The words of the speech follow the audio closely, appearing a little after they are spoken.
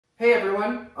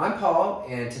everyone, I'm Paul,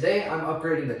 and today I'm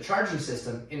upgrading the charging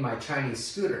system in my Chinese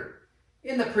scooter.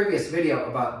 In the previous video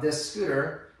about this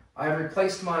scooter, I've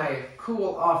replaced my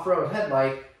cool off-road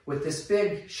headlight with this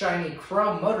big, shiny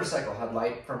chrome motorcycle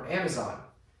headlight from Amazon.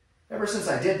 Ever since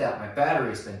I did that, my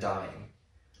battery's been dying.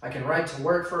 I can ride to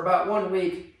work for about 1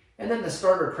 week, and then the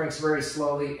starter cranks very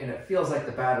slowly, and it feels like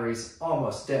the battery's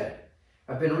almost dead.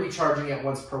 I've been recharging it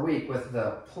once per week with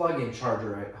the plug-in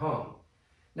charger at home.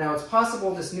 Now, it's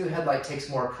possible this new headlight takes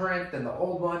more current than the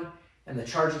old one, and the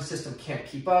charging system can't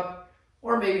keep up,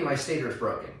 or maybe my stator's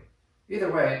broken. Either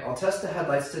way, I'll test the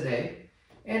headlights today,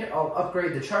 and I'll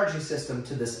upgrade the charging system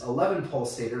to this 11-pole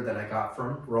stator that I got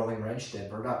from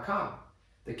rollingwrenchdenver.com.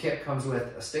 The kit comes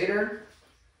with a stator,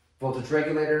 voltage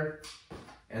regulator,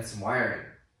 and some wiring.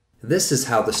 This is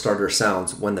how the starter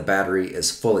sounds when the battery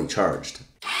is fully charged.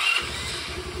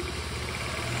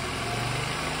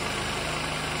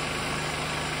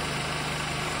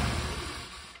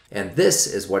 And this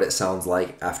is what it sounds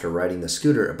like after riding the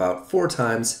scooter about 4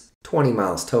 times, 20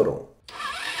 miles total.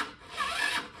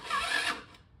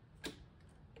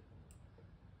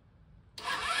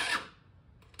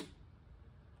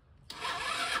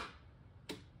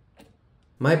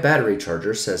 My battery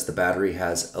charger says the battery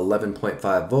has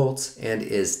 11.5 volts and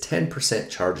is 10%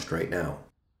 charged right now.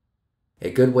 A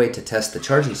good way to test the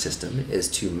charging system is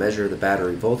to measure the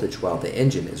battery voltage while the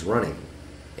engine is running.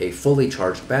 A fully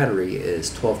charged battery is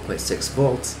 12.6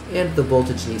 volts, and the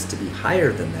voltage needs to be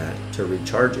higher than that to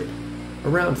recharge it.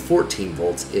 Around 14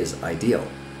 volts is ideal.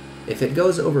 If it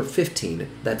goes over 15,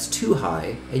 that's too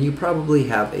high, and you probably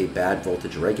have a bad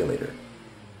voltage regulator.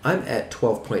 I'm at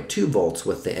 12.2 volts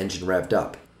with the engine revved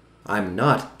up. I'm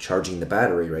not charging the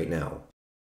battery right now.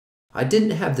 I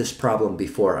didn't have this problem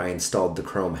before I installed the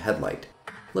chrome headlight.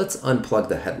 Let's unplug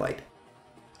the headlight.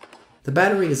 The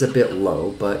battery is a bit low,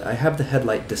 but I have the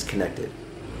headlight disconnected.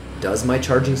 Does my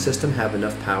charging system have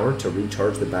enough power to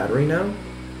recharge the battery now?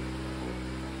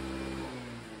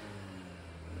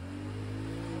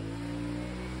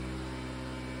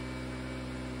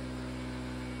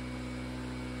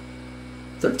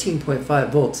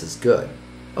 "13.5 volts is good.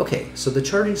 Okay, so the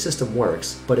charging system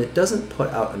works, but it doesn't put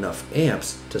out enough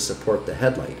amps to support the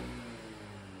headlight.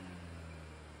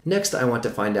 Next, I want to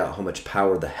find out how much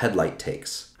power the headlight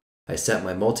takes. I set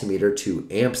my multimeter to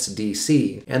amps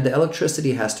DC, and the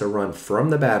electricity has to run from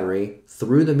the battery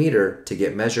through the meter to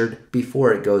get measured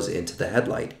before it goes into the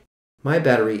headlight. My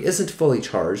battery isn't fully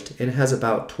charged and has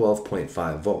about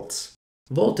 12.5 volts.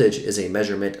 Voltage is a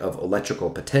measurement of electrical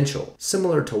potential,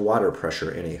 similar to water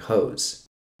pressure in a hose.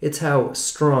 It's how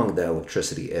strong the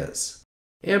electricity is.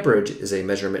 Amperage is a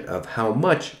measurement of how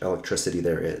much electricity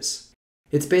there is.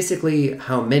 It's basically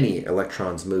how many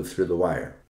electrons move through the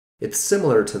wire. It's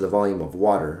similar to the volume of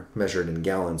water, measured in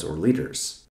gallons or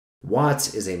liters.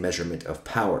 Watts is a measurement of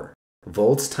power.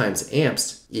 Volts times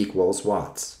amps equals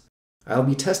watts. I'll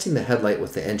be testing the headlight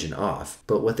with the engine off,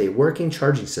 but with a working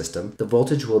charging system, the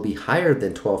voltage will be higher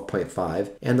than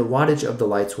 12.5 and the wattage of the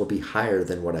lights will be higher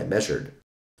than what I measured.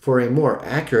 For a more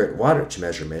accurate wattage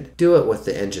measurement, do it with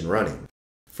the engine running.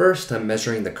 First, I'm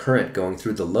measuring the current going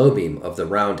through the low beam of the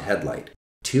round headlight.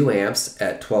 2 amps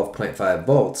at 12.5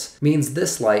 volts means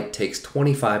this light takes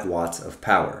 25 watts of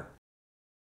power.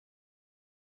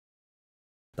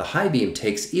 The high beam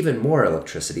takes even more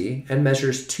electricity and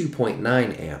measures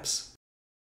 2.9 amps.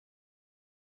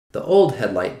 The old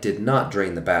headlight did not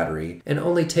drain the battery and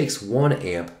only takes 1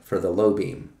 amp for the low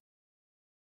beam.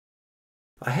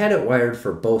 I had it wired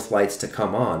for both lights to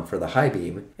come on for the high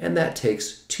beam, and that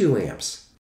takes 2 amps.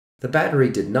 The battery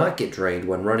did not get drained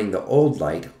when running the old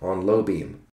light on low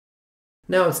beam.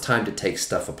 Now it's time to take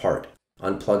stuff apart.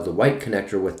 Unplug the white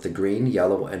connector with the green,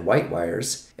 yellow, and white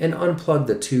wires, and unplug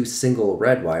the 2 single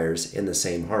red wires in the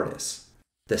same harness.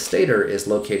 The stator is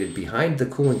located behind the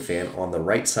cooling fan on the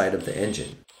right side of the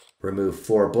engine. Remove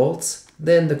 4 bolts,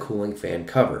 then the cooling fan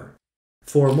cover.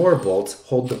 4 more bolts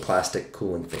hold the plastic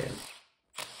cooling fan.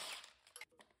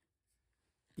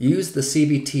 Use the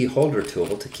CVT holder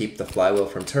tool to keep the flywheel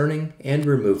from turning and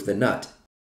remove the nut.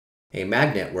 A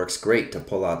magnet works great to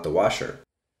pull out the washer.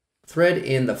 Thread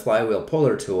in the flywheel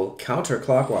puller tool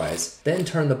counterclockwise, then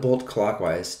turn the bolt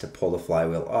clockwise to pull the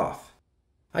flywheel off.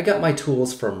 I got my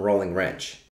tools from Rolling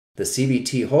Wrench. The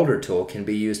CVT holder tool can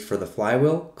be used for the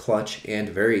flywheel, clutch, and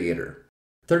variator.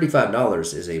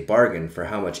 $35 is a bargain for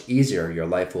how much easier your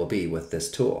life will be with this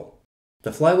tool.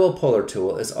 The flywheel puller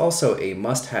tool is also a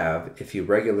must-have if you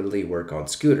regularly work on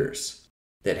scooters.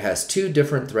 It has 2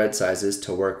 different thread sizes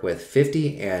to work with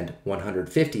 50 and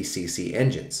 150cc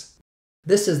engines.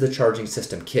 This is the charging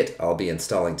system kit I'll be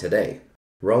installing today.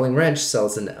 Rolling Wrench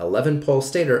sells an 11-pole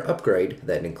stator upgrade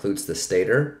that includes the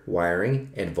stator,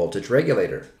 wiring, and voltage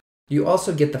regulator. You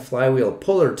also get the Flywheel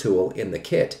puller tool in the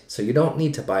kit, so you don't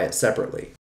need to buy it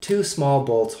separately. 2 small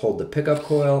bolts hold the pickup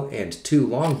coil and 2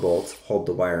 long bolts hold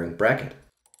the wiring bracket.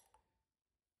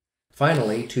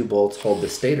 Finally, 2 bolts hold the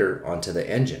stator onto the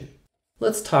engine.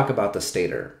 Let's talk about the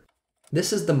stator.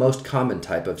 This is the most common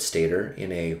type of stator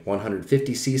in a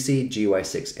 150cc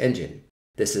GY6 engine.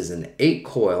 This is an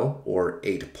 8-coil or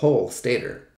 8-pole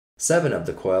stator. 7 of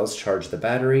the coils charge the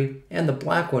battery, and the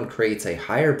black one creates a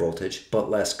higher voltage but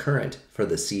less current for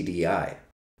the CDI.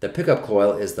 The pickup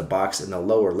coil is the box in the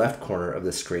lower left corner of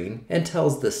the screen and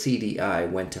tells the CDI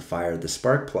when to fire the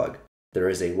spark plug. There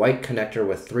is a white connector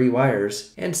with 3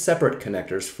 wires and separate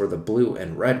connectors for the blue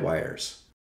and red wires.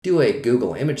 Do a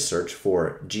Google image search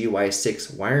for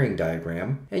GY6 wiring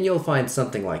diagram and you'll find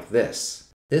something like this.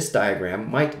 This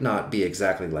diagram might not be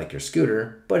exactly like your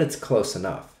scooter, but it's close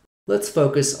enough. Let's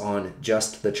focus on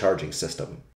just the charging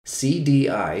system.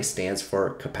 CDI stands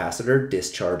for capacitor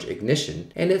discharge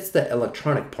ignition, and it's the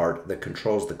electronic part that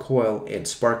controls the coil and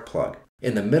spark plug.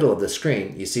 In the middle of the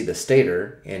screen, you see the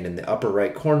stator, and in the upper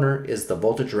right corner is the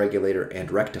voltage regulator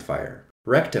and rectifier.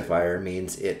 Rectifier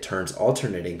means it turns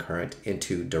alternating current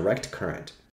into direct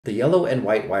current. The yellow and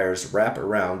white wires wrap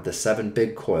around the 7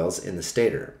 big coils in the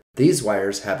stator. These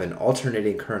wires have an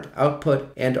alternating current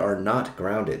output and are not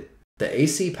grounded. The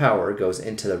AC power goes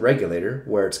into the regulator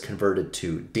where it's converted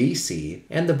to DC,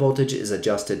 and the voltage is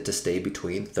adjusted to stay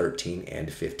between 13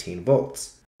 and 15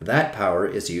 volts. That power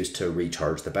is used to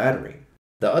recharge the battery.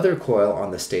 The other coil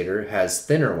on the stator has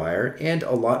thinner wire and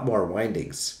a lot more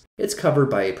windings. It's covered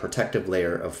by a protective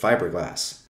layer of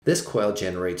fiberglass. This coil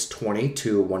generates 20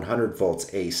 to 100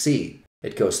 volts AC.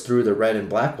 It goes through the red and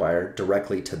black wire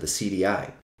directly to the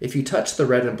CDI. If you touch the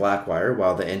red and black wire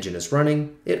while the engine is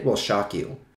running, it will shock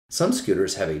you. Some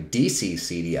scooters have a DC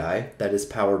CDI that is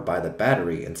powered by the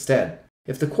battery instead.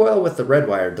 If the coil with the red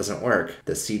wire doesn't work,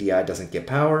 the CDI doesn't get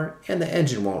power and the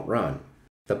engine won't run.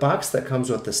 The box that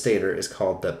comes with the stator is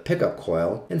called the pickup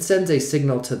coil and sends a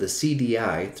signal to the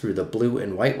CDI through the blue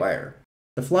and white wire.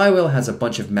 The flywheel has a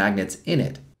bunch of magnets in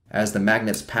it. As the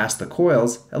magnets pass the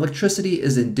coils, electricity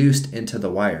is induced into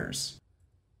the wires.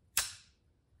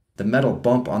 The metal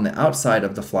bump on the outside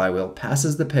of the flywheel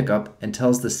passes the pickup and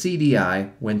tells the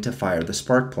CDI when to fire the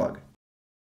spark plug.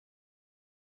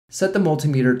 Set the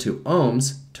multimeter to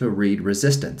ohms to read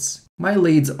resistance. My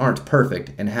leads aren't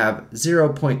perfect and have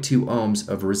 0.2 ohms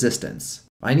of resistance.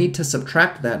 I need to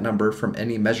subtract that number from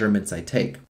any measurements I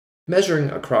take.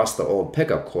 Measuring across the old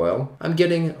pickup coil, I'm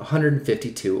getting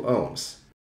 152 ohms.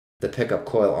 The pickup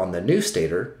coil on the new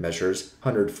stator measures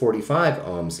 145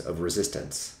 ohms of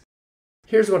resistance.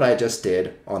 Here's what I just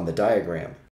did on the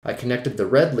diagram. I connected the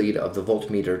red lead of the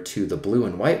voltmeter to the blue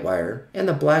and white wire and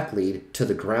the black lead to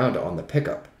the ground on the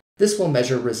pickup. This will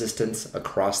measure resistance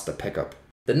across the pickup.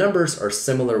 The numbers are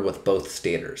similar with both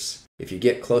stators. If you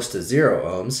get close to 0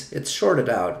 ohms, it's shorted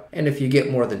out, and if you get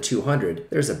more than 200,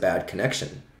 there's a bad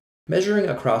connection. Measuring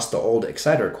across the old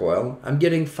exciter coil, I'm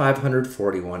getting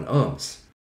 541 ohms.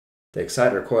 The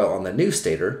exciter coil on the new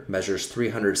stator measures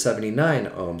 379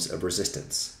 ohms of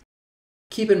resistance.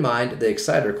 Keep in mind the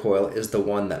exciter coil is the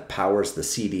one that powers the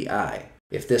CDI.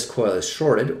 If this coil is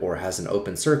shorted or has an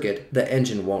open circuit, the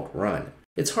engine won't run.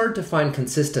 It's hard to find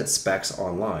consistent specs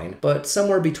online, but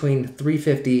somewhere between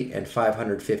 350 and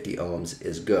 550 ohms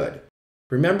is good.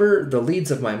 Remember, the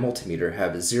leads of my multimeter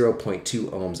have 0.2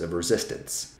 ohms of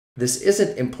resistance. This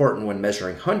isn't important when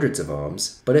measuring hundreds of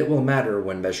ohms, but it will matter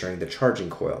when measuring the charging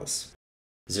coils.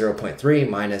 0.3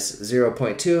 minus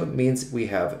 0.2 means we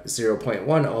have 0.1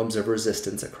 ohms of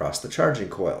resistance across the charging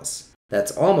coils.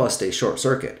 That's almost a short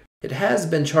circuit. It has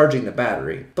been charging the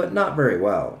battery, but not very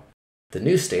well. The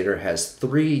new stator has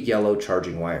 3 yellow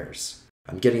charging wires.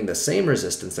 I'm getting the same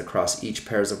resistance across each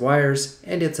pairs of wires,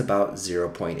 and it's about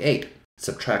 0.8.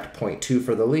 Subtract 0.2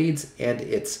 for the leads, and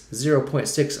it's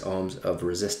 0.6 ohms of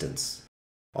resistance.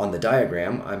 On the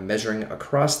diagram, I'm measuring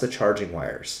across the charging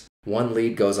wires. One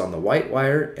lead goes on the white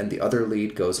wire, and the other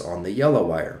lead goes on the yellow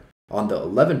wire. On the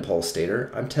 11-pole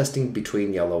stator, I'm testing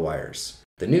between yellow wires.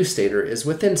 The new stator is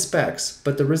within specs,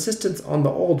 but the resistance on the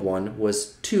old one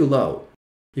was too low.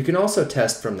 You can also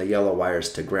test from the yellow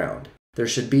wires to ground. There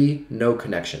should be no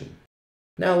connection.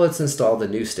 Now let's install the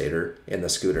new stator in the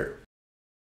scooter.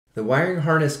 The wiring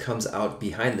harness comes out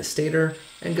behind the stator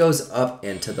and goes up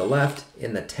and to the left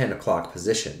in the 10 o'clock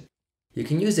position. You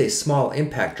can use a small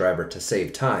impact driver to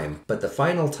save time, but the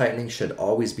final tightening should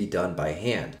always be done by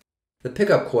hand. The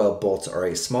pickup coil bolts are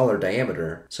a smaller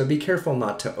diameter, so be careful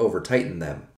not to over-tighten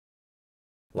them.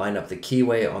 Line up the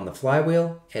keyway on the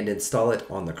flywheel and install it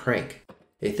on the crank.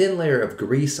 A thin layer of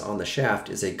grease on the shaft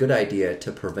is a good idea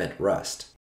to prevent rust.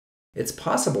 It's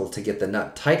possible to get the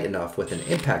nut tight enough with an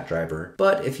impact driver,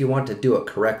 but if you want to do it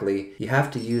correctly, you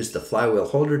have to use the flywheel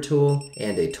holder tool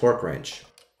and a torque wrench.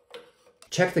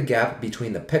 Check the gap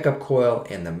between the pickup coil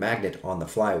and the magnet on the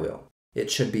flywheel.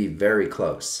 It should be very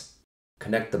close.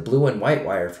 Connect the blue and white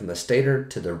wire from the stator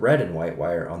to the red and white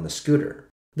wire on the scooter.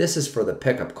 This is for the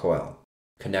pickup coil.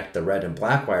 Connect the red and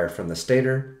black wire from the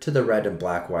stator to the red and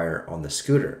black wire on the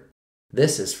scooter.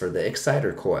 This is for the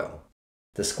exciter coil.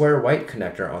 The square white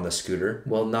connector on the scooter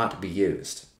will not be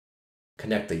used.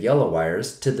 Connect the yellow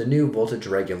wires to the new voltage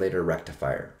regulator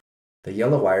rectifier. The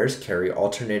yellow wires carry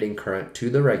alternating current to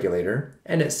the regulator,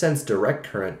 and it sends direct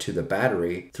current to the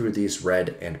battery through these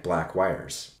red and black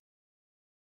wires.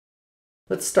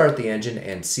 Let's start the engine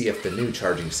and see if the new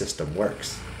charging system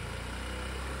works.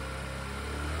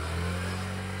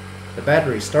 The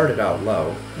battery started out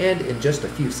low, and in just a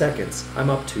few seconds, I'm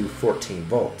up to 14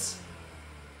 volts.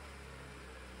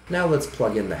 Now let's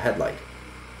plug in the headlight.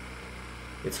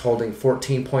 It's holding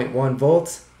 14.1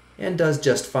 volts and does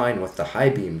just fine with the high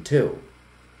beam too.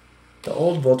 The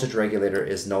old voltage regulator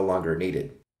is no longer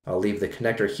needed. I'll leave the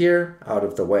connector here out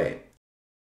of the way.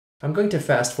 I'm going to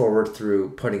fast forward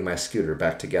through putting my scooter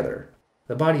back together.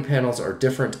 The body panels are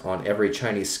different on every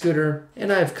Chinese scooter,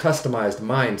 and I've customized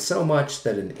mine so much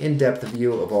that an in-depth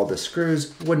view of all the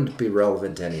screws wouldn't be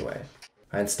relevant anyway.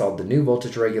 I installed the new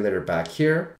voltage regulator back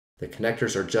here. The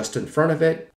connectors are just in front of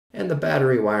it, and the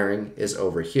battery wiring is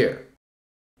over here.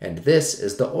 And this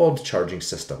is the old charging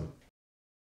system.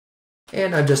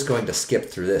 And I'm just going to skip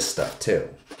through this stuff too.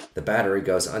 The battery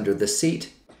goes under the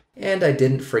seat, and I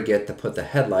didn't forget to put the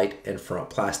headlight and front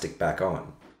plastic back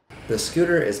on. The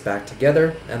scooter is back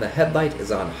together, and the headlight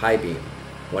is on high beam.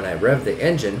 When I rev the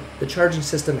engine, the charging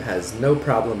system has no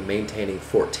problem maintaining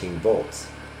 14 volts.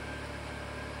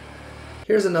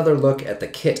 Here's another look at the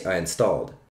kit I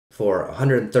installed. For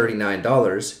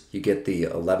 $139, you get the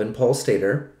 11-pole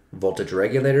stator, voltage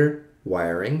regulator,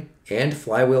 wiring, and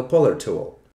flywheel puller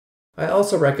tool. I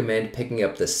also recommend picking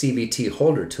up the CVT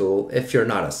holder tool if you're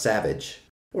not a savage,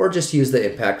 or just use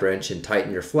the impact wrench and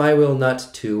tighten your flywheel nut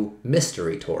to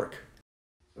mystery torque.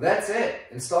 That's it!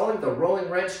 Installing the rolling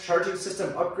wrench charging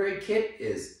system upgrade kit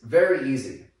is very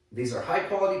easy. These are high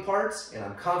quality parts, and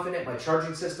I'm confident my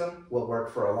charging system will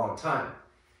work for a long time.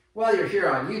 While you're here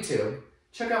on YouTube,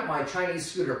 check out my Chinese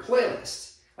scooter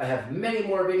playlist. I have many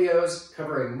more videos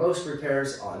covering most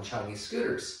repairs on Chinese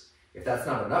scooters. If that's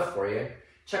not enough for you,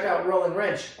 check out Rolling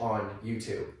Wrench on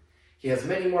YouTube. He has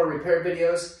many more repair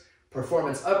videos,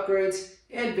 performance upgrades,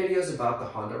 and videos about the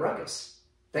Honda Ruckus.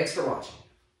 Thanks for watching.